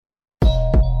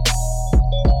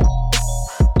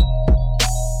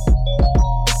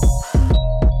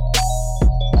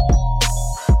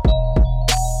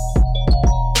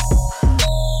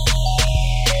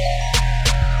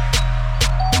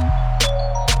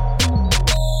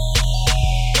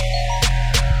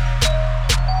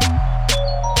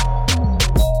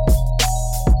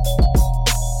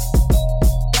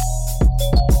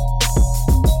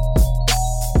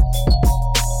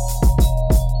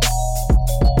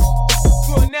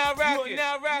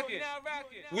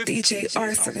with DJ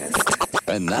Arsonist.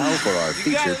 And now for our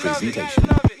feature presentation.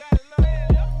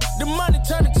 The money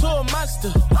turned into a monster.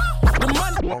 The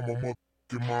money. I'm a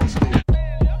motherfucking monster.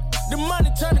 The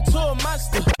money turned into a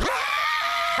monster.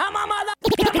 I'm a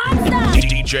motherfucking monster.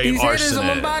 DJ These haters on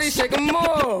my Arsonist. body, shake 'em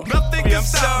more. Nothing can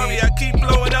stop me. I keep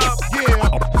blowing up. Yeah.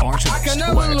 I can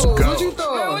never lose. What you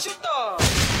thought? What you thought?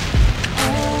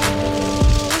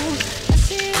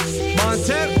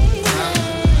 Montana,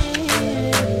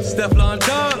 Stefflon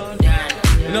Dog.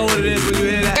 You know what it is when you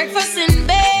hear that? Breakfast in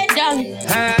bed, darling.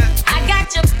 I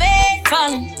got your bed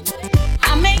calling.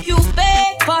 I make you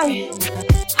beg for it.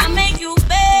 I make you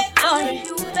beg for it.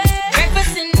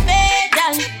 Breakfast in bed,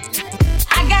 darling.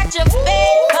 I got your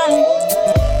bed calling.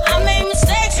 I made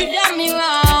mistakes, you done me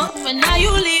wrong, but now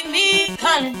you leave me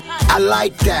calling. I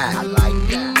like that. I like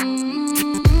that.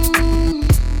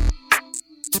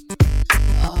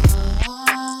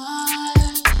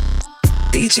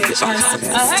 DJ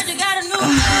Arsonist. I heard you got a new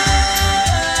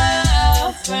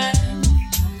girlfriend,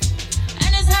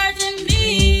 and it's hurting me.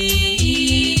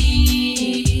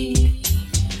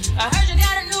 I heard you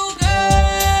got a new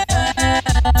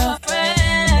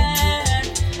girlfriend,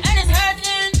 and it's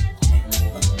hurting.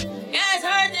 Yeah, it's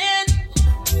hurting.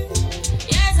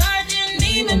 Yeah, it's hurting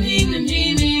me.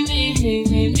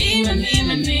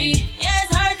 Yeah,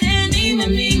 it's hurting me.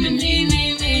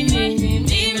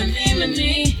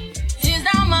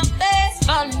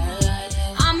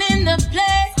 I'm in the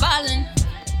place falling.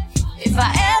 If I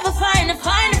ever find her,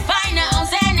 I'm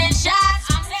sending shots.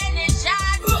 I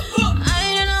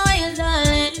don't know why you're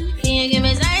darling. Can you give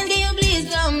me signs? Can you please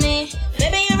come me?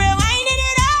 Baby, you rewinding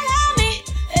it all on me.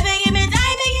 Baby, give me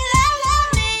time, make you love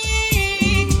me.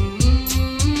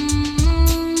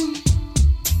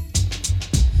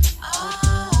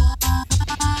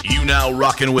 You now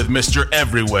rocking with Mr.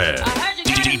 Everywhere,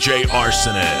 DJ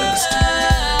Arsonist.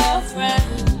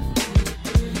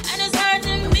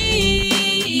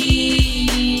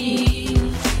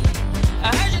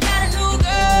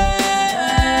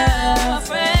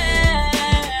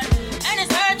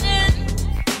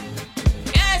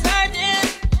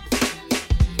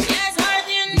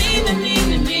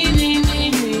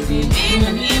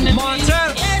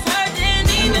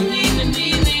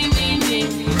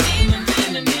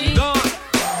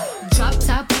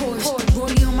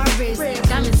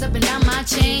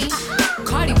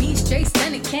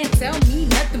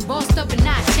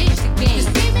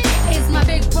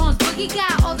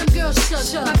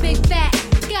 My big fat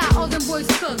got all them boys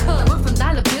cooked. We're from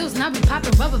dollar bills, now we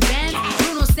popping rubber bands.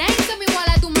 Bruno sang to me while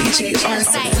I do my money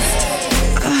dance like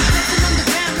lifting on the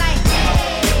ground like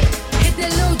hit the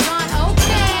Lil Jon,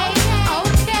 okay.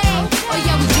 Oh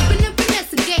yeah, we keeping the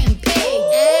finesse and getting paid.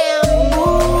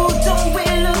 Ooh, don't we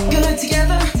look good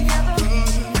together?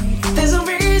 There's a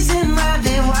reason why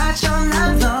they watch all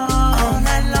night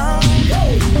long.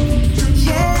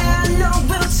 Yeah, I know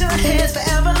we'll turn heads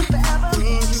forever.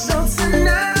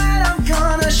 Tonight I'm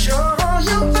gonna show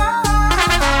you all.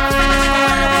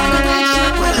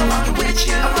 Walking with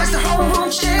you. I watch the whole room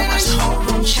change.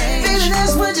 Baby,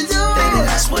 that's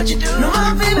what you do. No,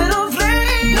 my baby don't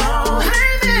play. No,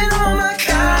 blaming on my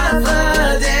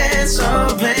confidence.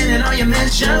 Oh, blaming on your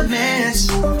measurements.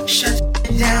 Shut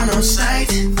down on sight.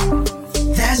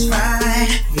 That's right.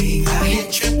 We out here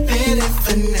tripping and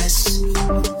finesse.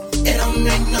 It don't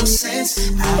make no sense.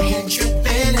 Out here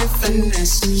tripping and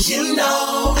finesse. You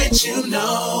know it,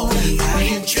 we out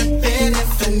here tripping and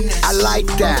finesse. I like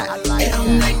that. It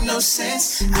don't make no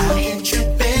sense. Out here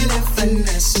tripping and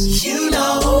finesse. You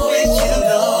know it,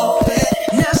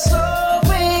 Now slow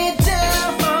it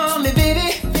down for me, baby.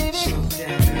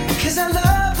 Cause I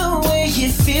love the way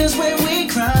it feels when we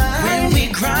grind.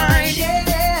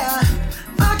 Yeah,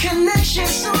 our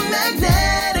connection's so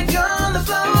magnetic on the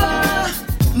floor.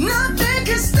 Nothing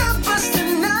can stop us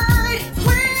tonight.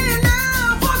 When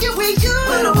I'm walking with you.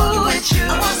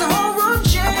 I watch the whole room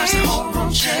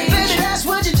change. Baby, that's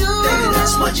what you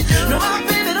do. No, my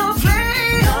baby don't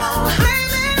play.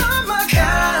 Blaming on my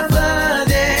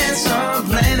confidence. I'm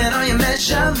blaming on your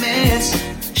measurements.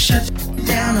 Shut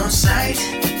down on sight.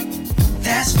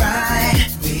 That's right.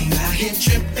 We out here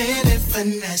tripping and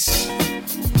finesse.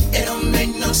 It don't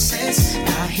make no sense.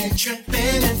 Out here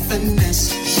tripping and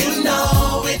finesse. You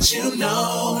know it,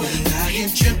 We out here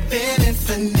tripping and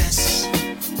finesse.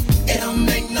 It don't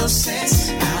make no sense.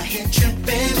 Out here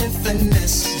tripping and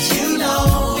finesse.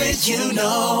 You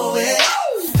know it.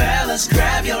 Fellas,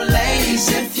 grab your ladies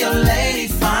if your lady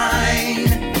fine.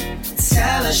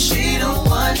 Tell her she the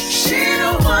one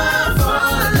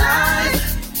for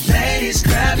life. Ladies,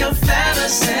 grab your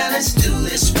fellas and let's do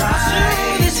this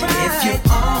right. If you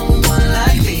own one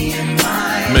like me and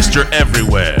mine. Mr.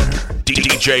 Everywhere,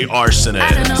 DJ Arsonist.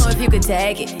 I don't know if you could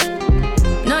take it.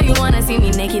 No, you wanna see me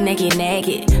naked, naked,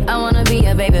 naked. I wanna be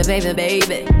a baby, baby,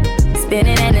 baby.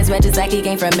 Spinning in his red just like he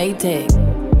came from Maytag.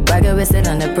 Rocket with it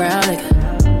on the brown like.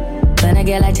 When I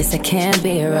get like this, I can't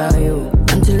be around you.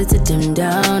 I'm too little to dim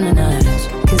down the night.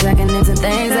 Cause I can into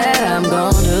things that I'm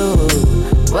gon' do.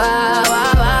 Wow,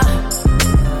 wow, wow.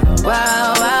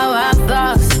 Wow, wow, wow,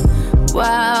 thoughts.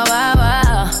 Wow, wow,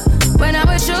 wow. When I'm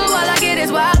with you, all I get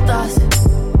is wild thoughts.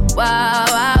 Wow,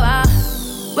 wow, wow.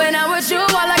 When I'm with you, all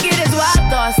I get is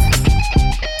wild thoughts.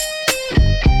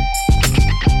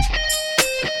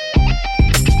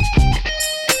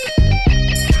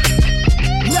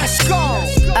 Let's go.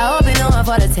 I hope you know I'm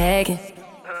for the tagging.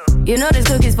 You know this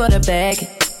cookie's for the bag.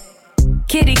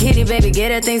 Kitty, kitty, baby,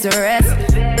 get her things to rest.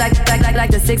 Like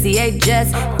the 68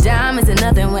 Jets. Diamonds are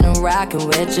nothing when I'm rockin'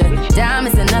 with ya.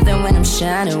 Diamonds are nothing when I'm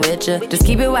shining with ya. Just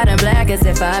keep it white and black as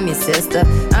if I'm your sister.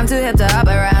 I'm too hip to hop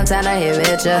around, time to hit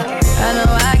with ya. I know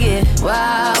I get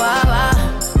wow, wow, wow.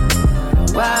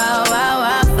 Wow, wow,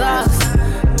 wow, thoughts.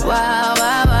 Wow,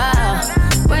 wow, wow.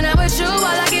 When I'm with you, all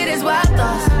I get is wild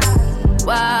thoughts.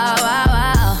 Wow, wow,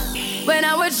 wow. When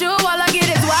I'm with you, all I get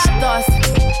is wild thoughts.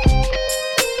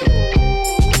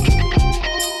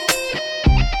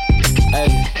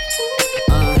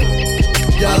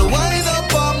 Y'all wind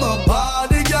up on my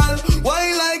body, y'all.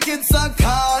 Wine like it's a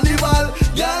carnival.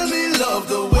 Y'all me love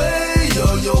the way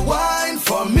you wine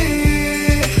for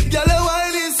me. Y'all the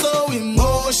wine is so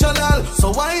emotional.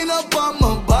 So wind up on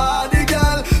my body,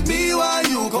 y'all. Me while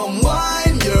you come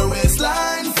wine your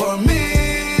waistline for me.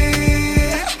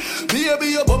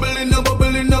 Baby, you're bubbling,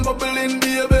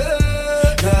 baby.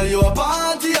 Girl, you a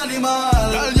party animal.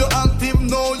 Girl, you active,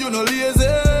 no, you no lazy.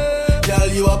 Girl,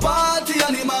 you a party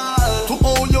animal. To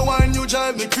own your wine, you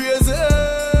drive me crazy.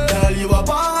 Girl, you a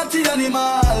party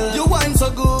animal. You wine so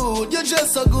good, you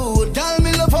dress so good. Girl,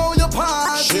 me love how you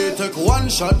party. She take 1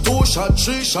 shot, 2 shot,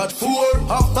 3 shot, 4.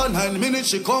 After 9 minutes,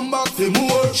 she come back for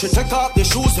more. She take off the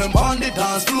shoes and on the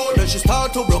dance floor. Then she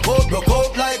start to broke out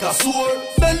like a sword.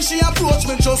 Then she approach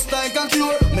me just like a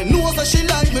cure. Me know that she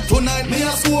like me tonight, me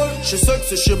a swore. She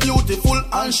sexy, she beautiful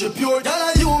and she pure.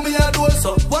 Girl, you me adore,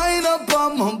 so wind up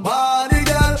on my body,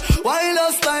 girl. Wind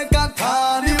us like a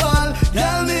carnival.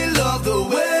 Girl, me love the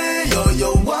way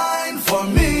you wine for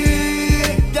me.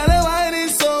 Girl, the wine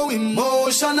is so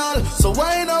emotional. So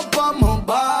wind up on my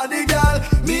body, girl.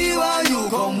 Me while you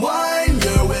come wine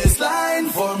your waistline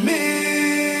for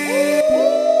me.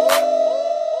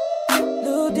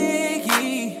 Lil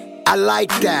Dicky, I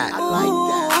like that.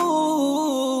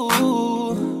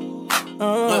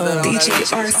 DJ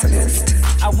Arsonist.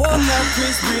 I woke up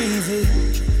Chris Breezy.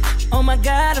 Oh my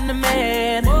God, I'm the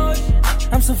man.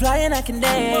 I'm so fly and I can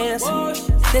dance.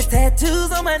 There's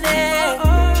tattoos on my neck.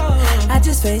 I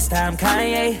just FaceTime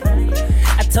Kanye.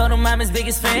 I told him I'm his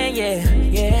biggest fan, yeah.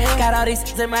 Got all these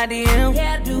in my DM.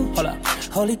 Yeah, I do. Hold up.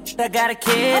 Holy, I got a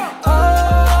kid.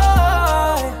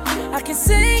 Oh, I can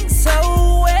sing so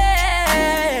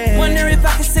well. Wonder if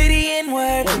I can say the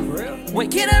N-word. Wait,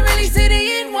 can I really say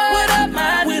the N-word? What up,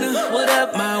 my winner? What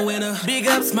up, my winner? Big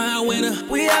ups, my winner.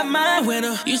 We are my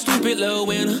winner. You stupid little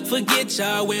winner. Forget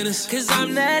y'all winners. Cause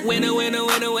I'm that winner. I'm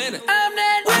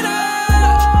that winner.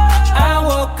 I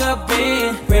woke up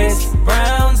in Chris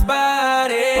Brown's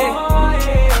body.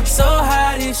 So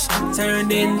how this shit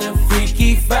turned into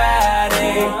Freaky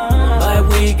Friday. But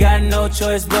we got no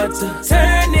choice but to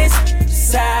turn this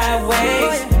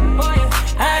sideways.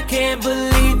 I can't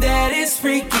believe that it's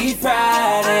Freaky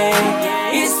Friday.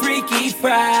 It's Freaky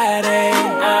Friday.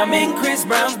 I'm in Chris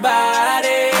Brown's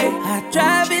body. I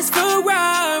drive his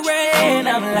Ferrari and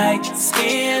I'm like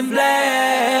skin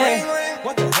black.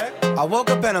 What the heck? I woke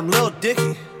up and I'm Lil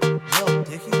Dicky. Lil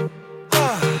Dicky?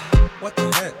 What the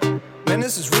heck? Man,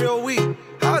 this is real weak.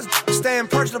 How is staying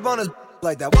perched up on his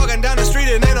like that? Walking down the street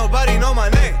and ain't nobody know my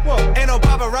name. Whoa. Ain't no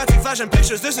paparazzi flashing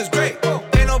pictures, this is great. Whoa.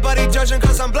 Ain't nobody judging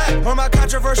cause I'm black or my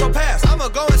controversial past. I'ma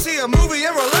go and see a movie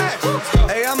and relax.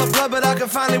 Hey, I'm a blood but I can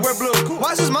finally wear blue.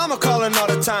 Why's his mama calling all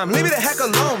the time? Leave me the heck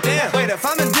alone, damn. Wait, if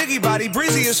I'm in Diggy Body,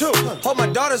 Breezy is who? Hope my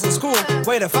daughter's in school.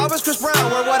 Wait, if I was Chris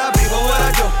Brown, where would I be? What would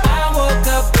I do? I woke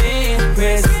up in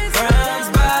Chris Brown's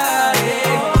body.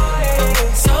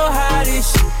 So how this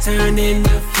shit turned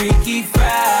into Freaky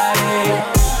Friday.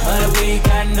 But we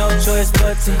got no choice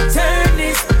but to turn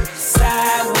this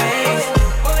sideways.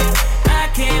 I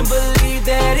can't believe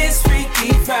that it's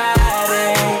Freaky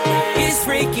Friday. It's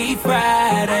Freaky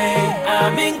Friday.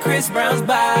 I'm in Chris Brown's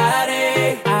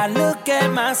body. I look at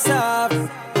myself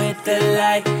with the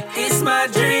light. It's my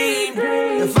dream.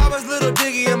 If I was Little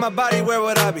Diggy and my body, where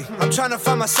would I be? I'm trying to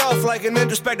find myself like an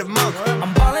introspective monk.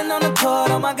 I'm balling on the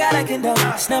court, oh my God, I can dunk.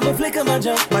 Snap a flick of my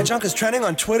junk. My junk is trending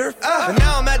on Twitter. And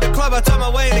now I'm at the club, I talk my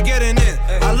way into getting in.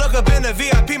 I look up in the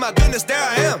VIP, my goodness, there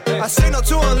I am. I signal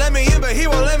to him, let me in, but he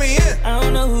won't let me in. I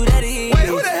don't know who that is. Wait,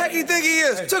 who the heck you think he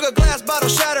is? Took a glass bottle,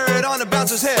 shatter it on the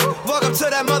bouncer's head. Welcome to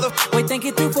that mother. Wait, think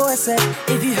it through for a sec.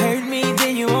 If you hurt me,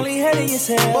 then you only hurting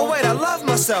yourself. But wait, I love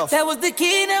myself. That was the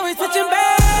key, now it's switching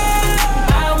back.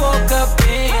 I woke up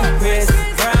in Chris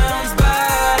Brown's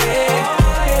body.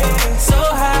 So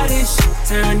how this shit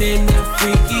turned into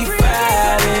Freaky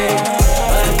Friday.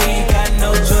 But we got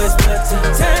no choice but to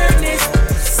turn this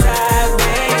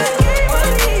sideways.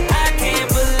 I can't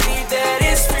believe that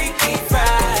it's Freaky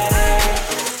Friday.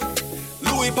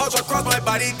 Louis pouch across my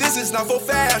body, this is not for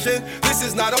fashion. This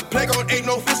is not a playground, ain't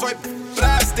no fist fight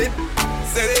blasted.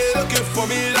 Say they looking for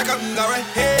me like I'm not right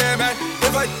here, man.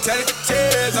 If I tell it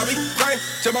tears, I'll be crying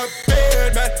to my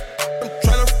bed, man. I'm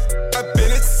tryna I've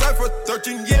been inside for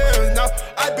 13 years now.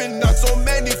 I've been on so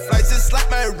many flights, it's like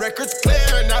my record's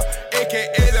clear now.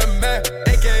 AKA the man,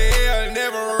 AKA I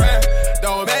never ran.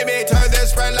 Don't make me turn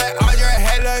this red light on your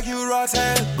head like you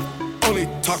Roxanne. Only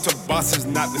talk to bosses,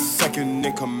 not the second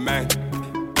in command.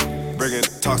 Bring it,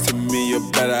 talk to me,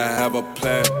 you better have a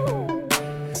plan.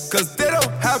 Cause they don't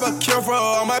have a cure for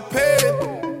all my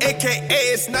pain. AKA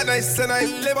it's not nice and I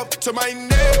live up to my name.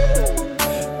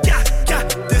 Yeah, yeah,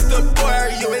 this the boy, are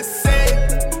you insane?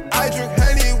 I drink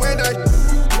honey when I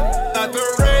at the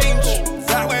range.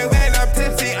 That way when I'm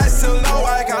tipsy, I still know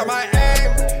I got my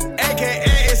aim.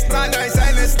 AKA it's not nice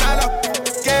and it's not a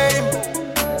game.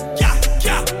 Yeah,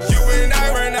 yeah, you and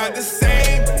I were not the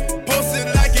same. Posted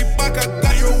like Ibaka,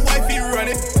 got your wifey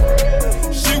running.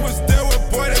 She was there with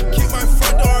boy to keep my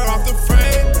front door off the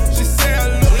frame. She said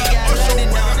I look like Usher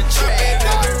when I'm trapping.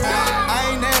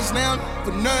 I ain't asked now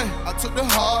for nothing. I took the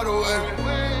heart away.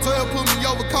 Tell her put me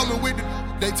over, coming with the.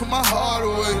 They took my heart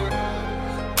away.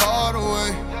 Heart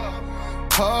away.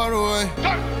 Heart away.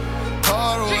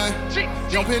 Heart away.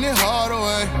 Jumping it hard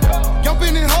away.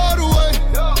 Jumping it hard away.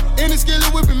 In the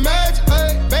skillet whipping magic.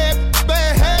 Bad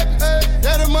habits.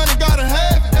 Yeah, the money gotta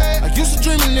have it. I used to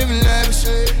dream of living lavish.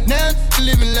 Now I'm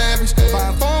living lavish.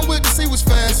 Buying phone with to see what's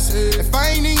fast. If I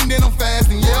ain't eating, then I'm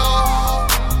fasting, yeah.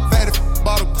 Fatty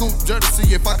bought a coupe just to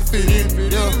see if I could fit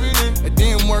in, yeah. It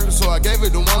didn't work, so I gave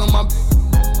it to one of my.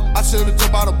 I should've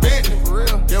jumped out of Bentley, for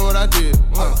real. Yeah, what I did.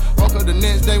 Woke up the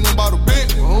next day, went bought a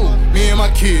Bentley. Me and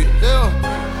my kid, yeah.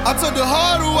 I took the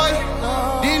heart away.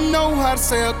 Didn't know how to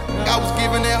say it. I was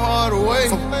giving that heart away.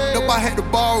 So up, I had to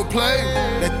borrow play.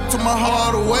 That took my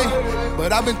heart away.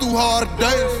 But I've been through harder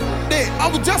days. Then I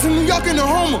was just in New York in the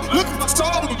Homer, looking for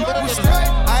trouble.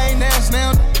 I ain't asked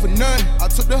now for nothing. I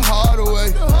took the heart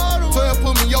away. 12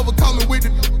 put me over, coming with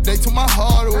the. They took my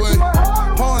heart away.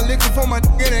 Pouring liquor for my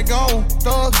and it gone.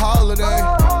 Thug holiday.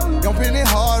 Jumping it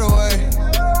hard away.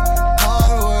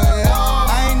 Hard away.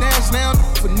 I ain't asked now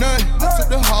for nothing. I took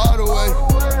the heart away.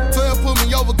 12 put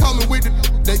me over, coming with the.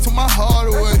 They took my heart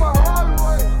away.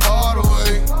 Hard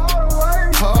away.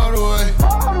 Hard away.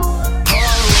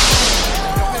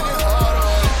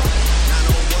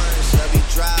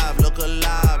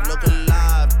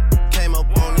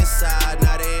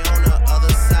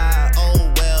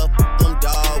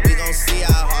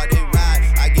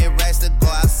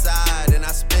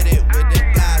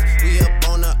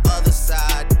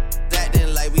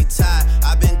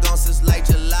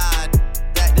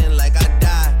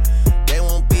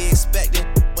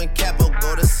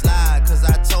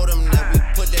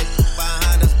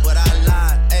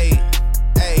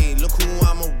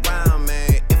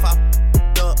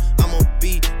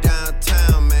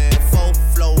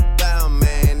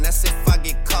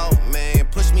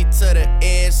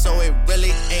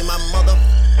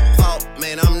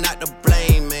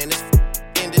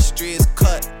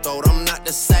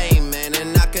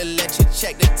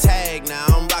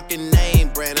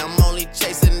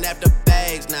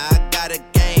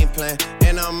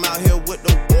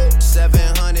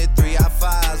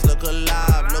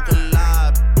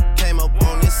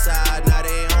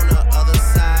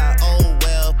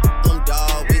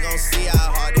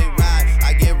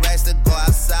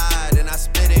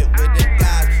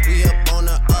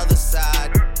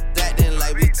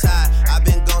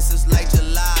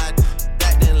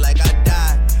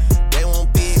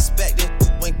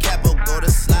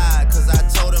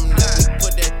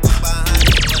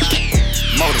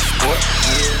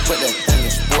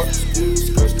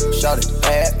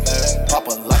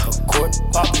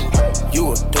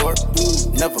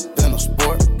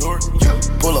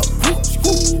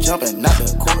 Jumping out the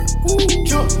court.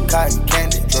 Cotton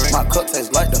candy, My cup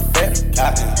tastes like the fair.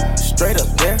 Straight up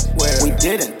there, where we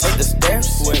didn't take the stairs.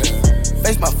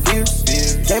 Face my fears,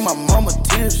 gave my mama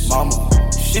tears.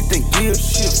 Shifting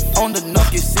gears, on the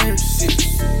knock get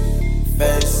serious.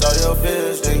 Face all your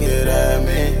fears, then get at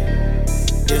me.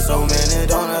 Get so many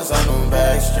donuts on them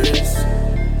back streets.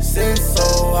 Sit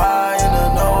so high in the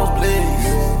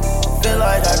nosebleeds. Feel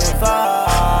like I can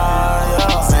fly,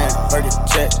 yeah. Sandberg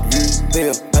check,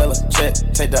 Bill Bella check.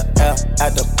 Take the L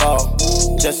at the ball,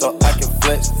 just so I can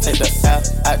flex. Take the L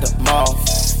at the mall,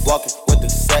 walking with the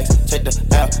sex. Take the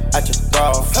L at your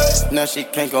bra. Now she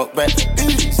can't go back.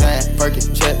 Sandberg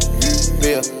check,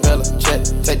 Bill Bella check.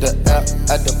 Take the L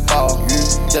at the ball,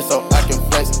 just so I can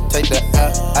flex. Take the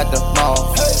L at the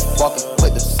mall, walking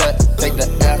with the sex. Take the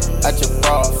L at your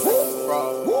bra.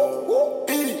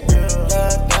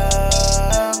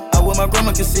 I wish my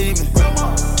grandma could see me.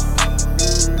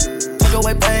 Take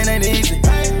away pain ain't easy.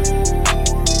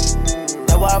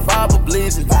 That's why I vibe with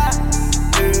blizzard.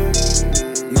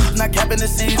 Not capping the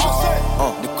season.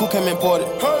 The coupe came imported.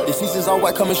 The seasons all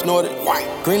white, coming snorted.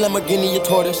 Green Lamborghini, your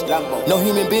tortoise. No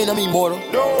human being, I'm immortal.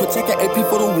 Protect an AP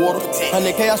for the water.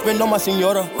 100K I spend on my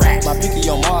senora. My pinky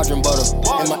on margarine butter.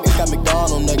 And my ink got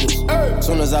McDonald's nuggets.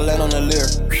 Soon as I land on the Lear,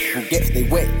 who gets they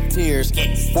wet tears.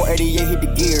 488 hit the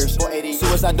gears.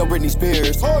 Suicide don't Britney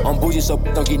Spears. I'm bougie, so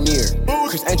don't get near.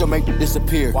 Chris Angel make it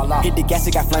disappear. Hit the gas,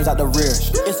 it got flames out the rear.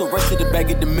 It's a race to the bag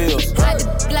of the mills. Ride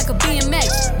the like a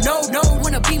BMX. No,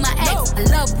 wanna be my ex. I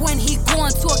love when he go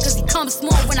on tour, cause he comes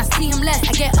small. When I see him less,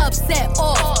 I get upset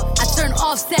off. I turn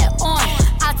Offset on.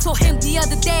 I told him the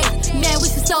other day, man, we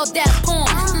should sell that porn.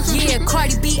 Yeah,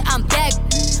 Cardi B, I'm back.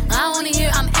 I wanna hear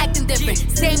I'm acting different.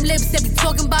 Same lips that be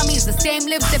talking about me is the same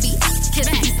lips that be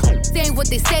kissing. Saying what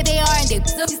they say they are and they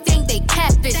think they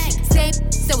catfish. Same,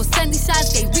 so with Sunday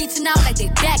shots, they reaching out like they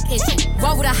back itching.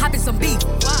 Why would I hop in some beef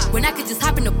when I could just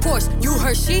hop in the Porsche? You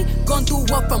heard she gon' do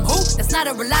what from who? That's not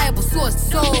a reliable source.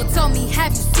 So tell me,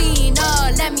 have you seen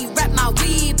her? Let me wrap my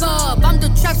weave up. I'm the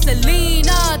trap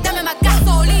Selena. Dame my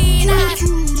gasolina.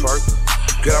 Twerk,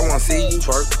 girl, I wanna see you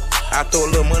twerk. I throw a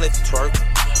little money to twerk.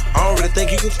 I don't really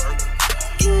think you can twerk.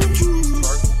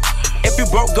 If you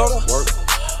broke, go to work.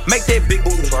 Make that big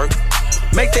booty twerk.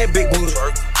 Make that big booty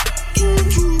twerk.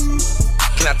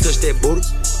 Can I touch that booty?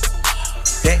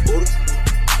 That booty.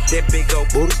 That big old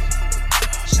booty.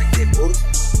 Shake that booty.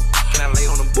 Can I lay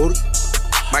on the booty?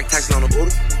 Mike Tyson on the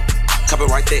booty.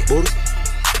 Copyright that booty.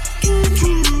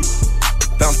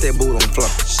 Bounce that booty on the floor.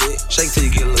 Shake till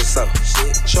you get a little soft.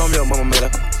 Show me your mama made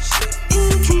up.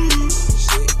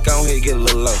 Go ahead, get a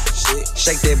little low.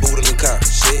 Shake that booty in the car.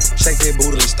 Shake that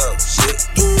booty in the stove.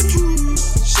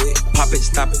 Pop it,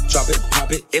 stop it, drop it,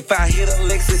 pop it. If I hit a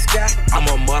Lexus guy, I'm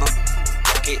a mother.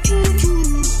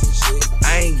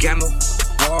 I ain't got no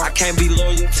bar. I can't be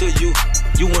loyal to you.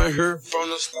 You weren't here from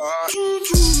the start.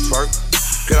 Twerk,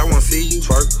 girl, I wanna see you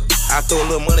twerk. I throw a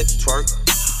little money to twerk.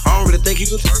 I don't really think you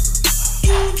can twerk.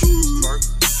 Twerk.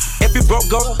 If you broke,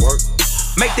 go to work.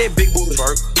 Make that big booty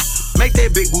twerk. Make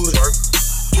that big booty twerk.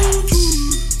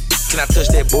 Can I touch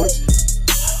that booty?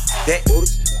 That booty.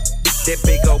 That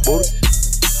big old booty.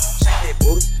 Shake that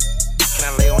booty. Can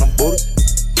I lay on the booty?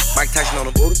 Mike Tyson on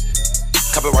the booty.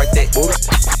 Copyright that booty.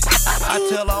 I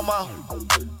tell all my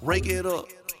rake it up,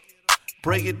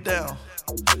 break it down,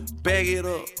 bag it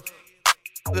up.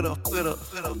 Bag it up, bag it up,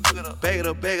 bag it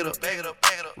up, bag it up, bag it up,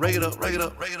 rake it up, rake it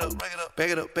up, rake it up,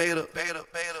 bag it up, bag it up, bag it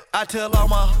up, bag it up. I tell all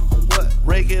my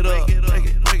rake it up,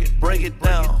 break it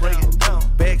down, bag it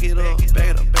up, bag it up, bag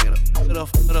it up, get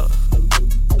up, get up,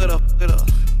 get up, get up.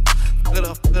 Get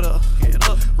up, get up, get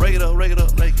up, rake it up, rake it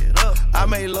up, rake it up. I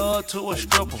made love to a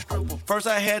stripper. First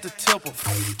I had to tip her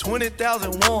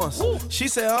 20,000 once. She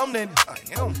said I'm that.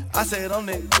 I said I'm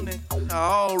that. I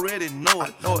already know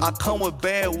it. I come with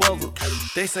bad weather.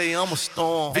 They say I'm a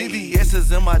storm. VVS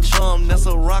is in my chum. That's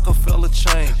a Rockefeller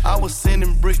chain. I was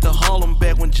sending bricks to Harlem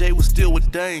back when Jay was still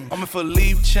with Dame. I'm in for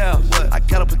leave child. I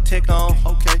got a protect on.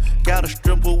 Okay, got a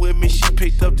stripper with me. She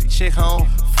picked up the check home.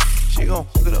 She gon'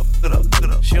 get up, get up, get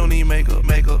up. She don't need makeup.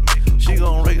 She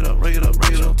gon' rake it up, rake it up,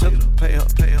 rake it up. Tell her to pay up.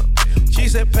 She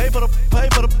said pay for the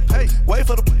pay. Wait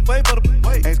for the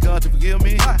wait. Ask God to forgive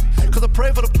me. Cause I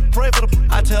pray for the.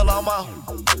 I tell all my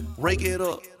rake it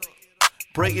up,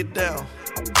 break it down,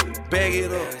 bag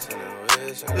it up.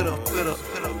 Get up, get up,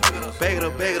 get up, get up. Bag it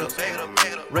up, bag it up, bag it up,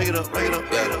 bag it up. Rake it up, rake it up,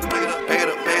 bag it up, bag it up, bag it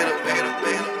up, bag it up, bag it up,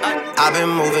 bag it up. I've been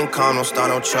moving calm, don't start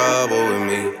no trouble with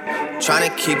me.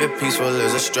 Tryna keep it peaceful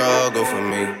is a struggle for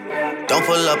me. Don't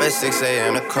pull up at 6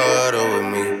 a.m. to cuddle with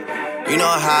me. You know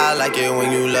how I like it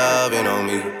when you loving on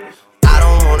me. I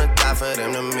don't wanna die for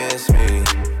them to miss me.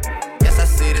 Yes, I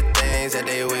see the things that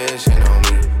they wishing on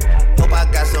me. Hope Hope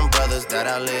I got some brothers that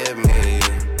outlive me.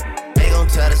 They gon'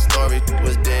 tell the story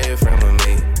was different with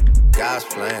me. God's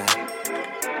plan,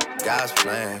 God's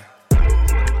plan.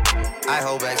 I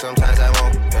hold back sometimes I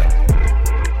won't. Yeah.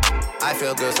 I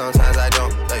feel good sometimes I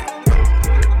don't. Hey.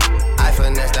 I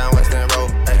finesse down Western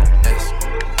Road. Hey. Yes.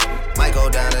 Might go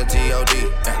down to G.O.D.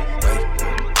 Yeah. Wait.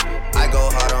 I go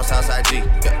hard on Southside G.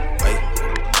 Yeah. Wait.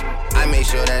 I make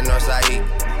sure that Northside E.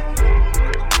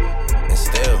 And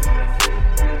still,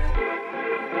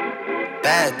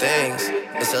 bad things.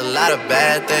 It's a lot of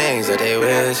bad things that they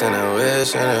wish and they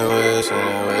wish and they wish and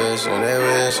they wish and they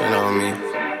wishing on me.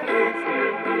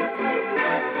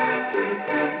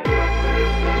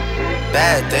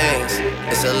 Bad things.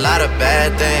 It's a lot of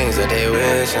bad things that they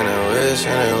wish and they wish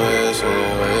and they wish and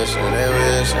they wish and they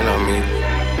wishing on me.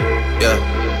 Yeah.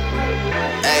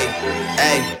 Hey,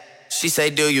 hey. She say,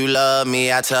 do you love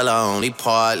me? I tell her only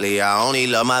partly. I only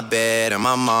love my bed and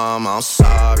my mom, I'm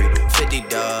sorry. 50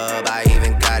 dub, I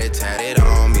even got it tatted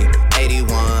on me.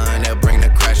 81, they'll bring the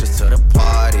crashers to the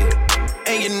party.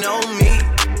 And you know me,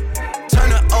 turn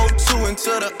the 02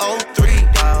 into the 03,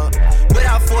 dog.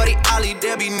 Without 40 Ollie,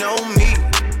 there be no me.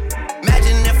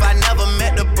 Imagine if I never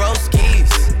met the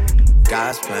broskies.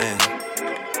 God's plan,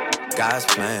 God's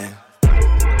plan.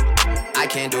 I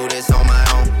can't do this on my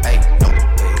own, hey, no,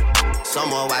 hey.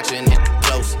 Someone watching it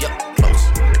close, yup,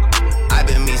 close. I've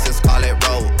been me since Scarlet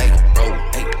Road, hey, road,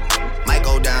 hey. Might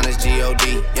go down as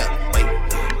G.O.D., yeah, wait.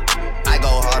 I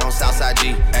go hard on Southside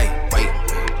G, hey, wait.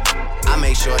 I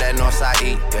make sure that Northside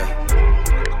E, yeah.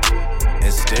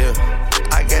 And still,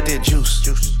 I got that juice,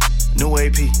 new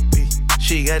AP.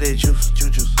 She got that juice,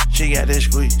 she got that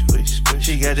squeeze,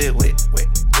 she got that wet.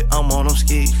 I'm on them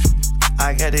skis,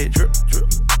 I got that drip,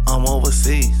 I'm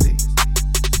overseas.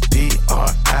 DRIPPING,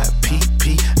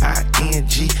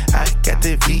 I got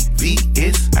that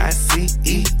VVSICE.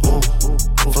 Oh,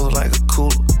 feel like a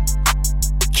cooler,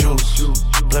 juice,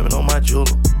 blaming on my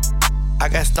jeweler. I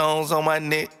got stones on my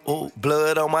neck, ooh,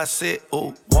 blood on my set,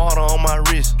 ooh, water on my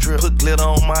wrist, drip, put glitter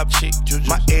on my chick.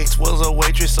 My ex was a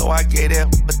waitress, so I gave that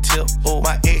a tip. Ooh,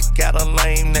 my ex got a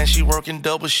lame, now she working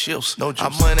double shifts. No juice. Our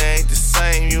money ain't the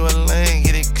same, you a lame,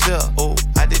 get it clear. Ooh,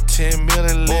 I did 10 million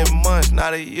in 11 months,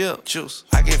 not a year. Juice.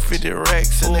 I get 50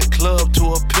 racks in the club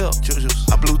to a pill. Juice.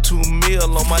 I blew 2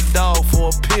 mil on my dog for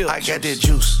a pill. I got that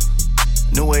juice,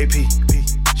 new AP.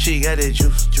 She got that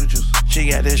juice, she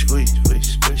got that squeeze,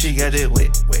 she got that wet.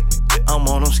 I'm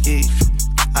on them skis,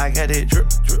 I got that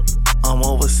drip, I'm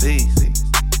overseas.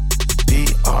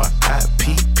 DRIPPING,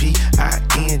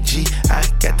 I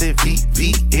got that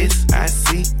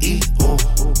VVSICE. Oh,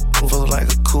 feel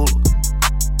like a cooler,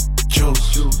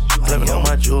 juice, blaming on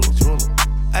my jeweler.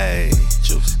 Hey,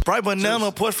 bright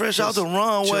banana, push fresh out the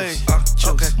runway.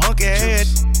 Okay, monkey head,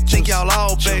 think y'all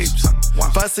all babes.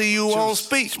 If I see you on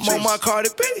speech, I'm on my Cardi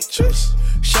B.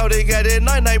 Show they got that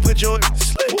night, put your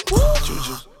sleep.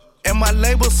 And my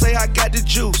label say I got the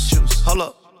juice. Hold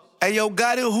up. Hey, yo,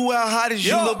 got it, who out hot as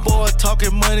you? Little boy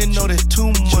talking money, know that's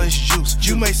too much juice.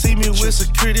 You may see me with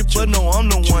security, but no, I'm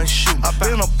the one shooting. I've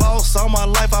been a boss all my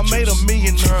life, I made $1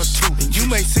 millionaire too. You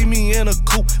may see me in a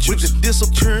coupe with the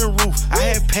disappearing roof. I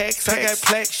had packs, I got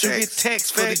plaques, you get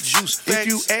taxed for the juice. If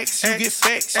you ask, you get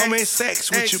facts, I'm in sex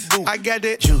with your boo. I got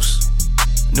that juice,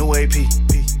 new AP.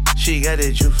 She got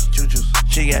that juice,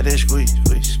 she got that squeeze,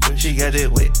 she got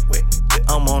that wet.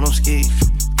 I'm on them skis,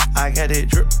 I got that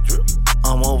drip,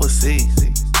 I'm overseas.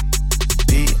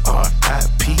 DRIPPING,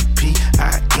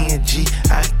 I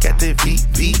got that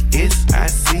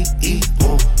VVSICE.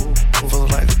 Oh, feel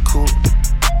like a cooler,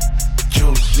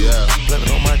 juice, yeah, blame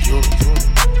it on my jewelry.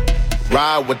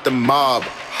 Ride with the mob,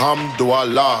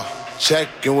 Hamdulillah. Check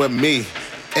in with me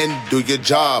and do your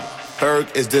job.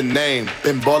 Ferg is the name,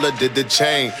 Ben Baller did the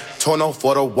chain. Tono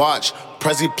for the watch,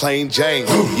 Prezi plain Jane.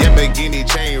 Yamagini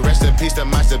chain, rest in peace to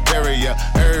my superior.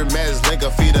 Hermes link a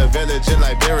feed a village in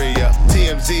Liberia.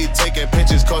 TMZ taking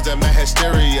pictures causing my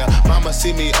hysteria. Mama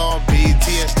see me on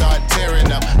BT and start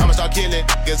tearing up. I'ma start killing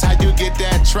niggas, how you get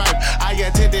that tripe? I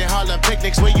attended Harlem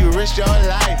picnics where you risk your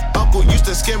life. Uncle used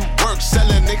to skim work,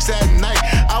 selling nicks at night.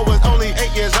 I was only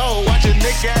 8 years old, watching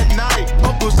Nick at night.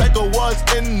 Uncle Psycho was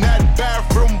in that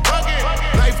bathroom bucket.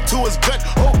 Knife to his gut,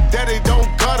 hope daddy don't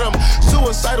cut him.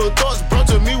 Suicidal thoughts brought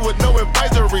to me with no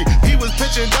advisory. He was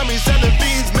pitching dummies, selling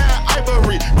beans, mad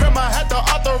ivory. Grandma had the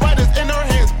arthritis in her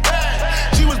hands,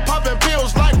 bad. She was popping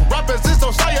pills like rappers in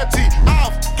society.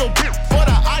 I'll f*** your bitch for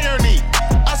the irony.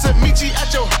 I said meet you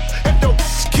at your if your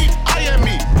keep eyeing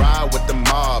me. Ride with the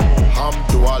mob,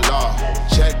 Hamdulillah.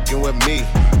 Check in with me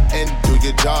and do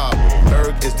your job.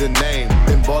 Berg is the name,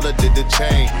 Ben Baller did did the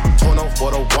chain. Torn on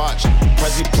for the watch,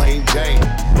 Prezi plain Jane.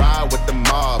 Ride with the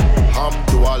mob,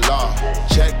 Hamdulillah.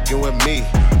 Check in with me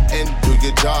and do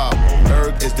your job.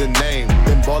 Erg is the name,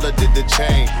 Ben Baller did the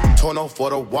chain. Torn on for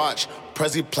the watch,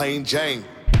 Prezi plain Jane.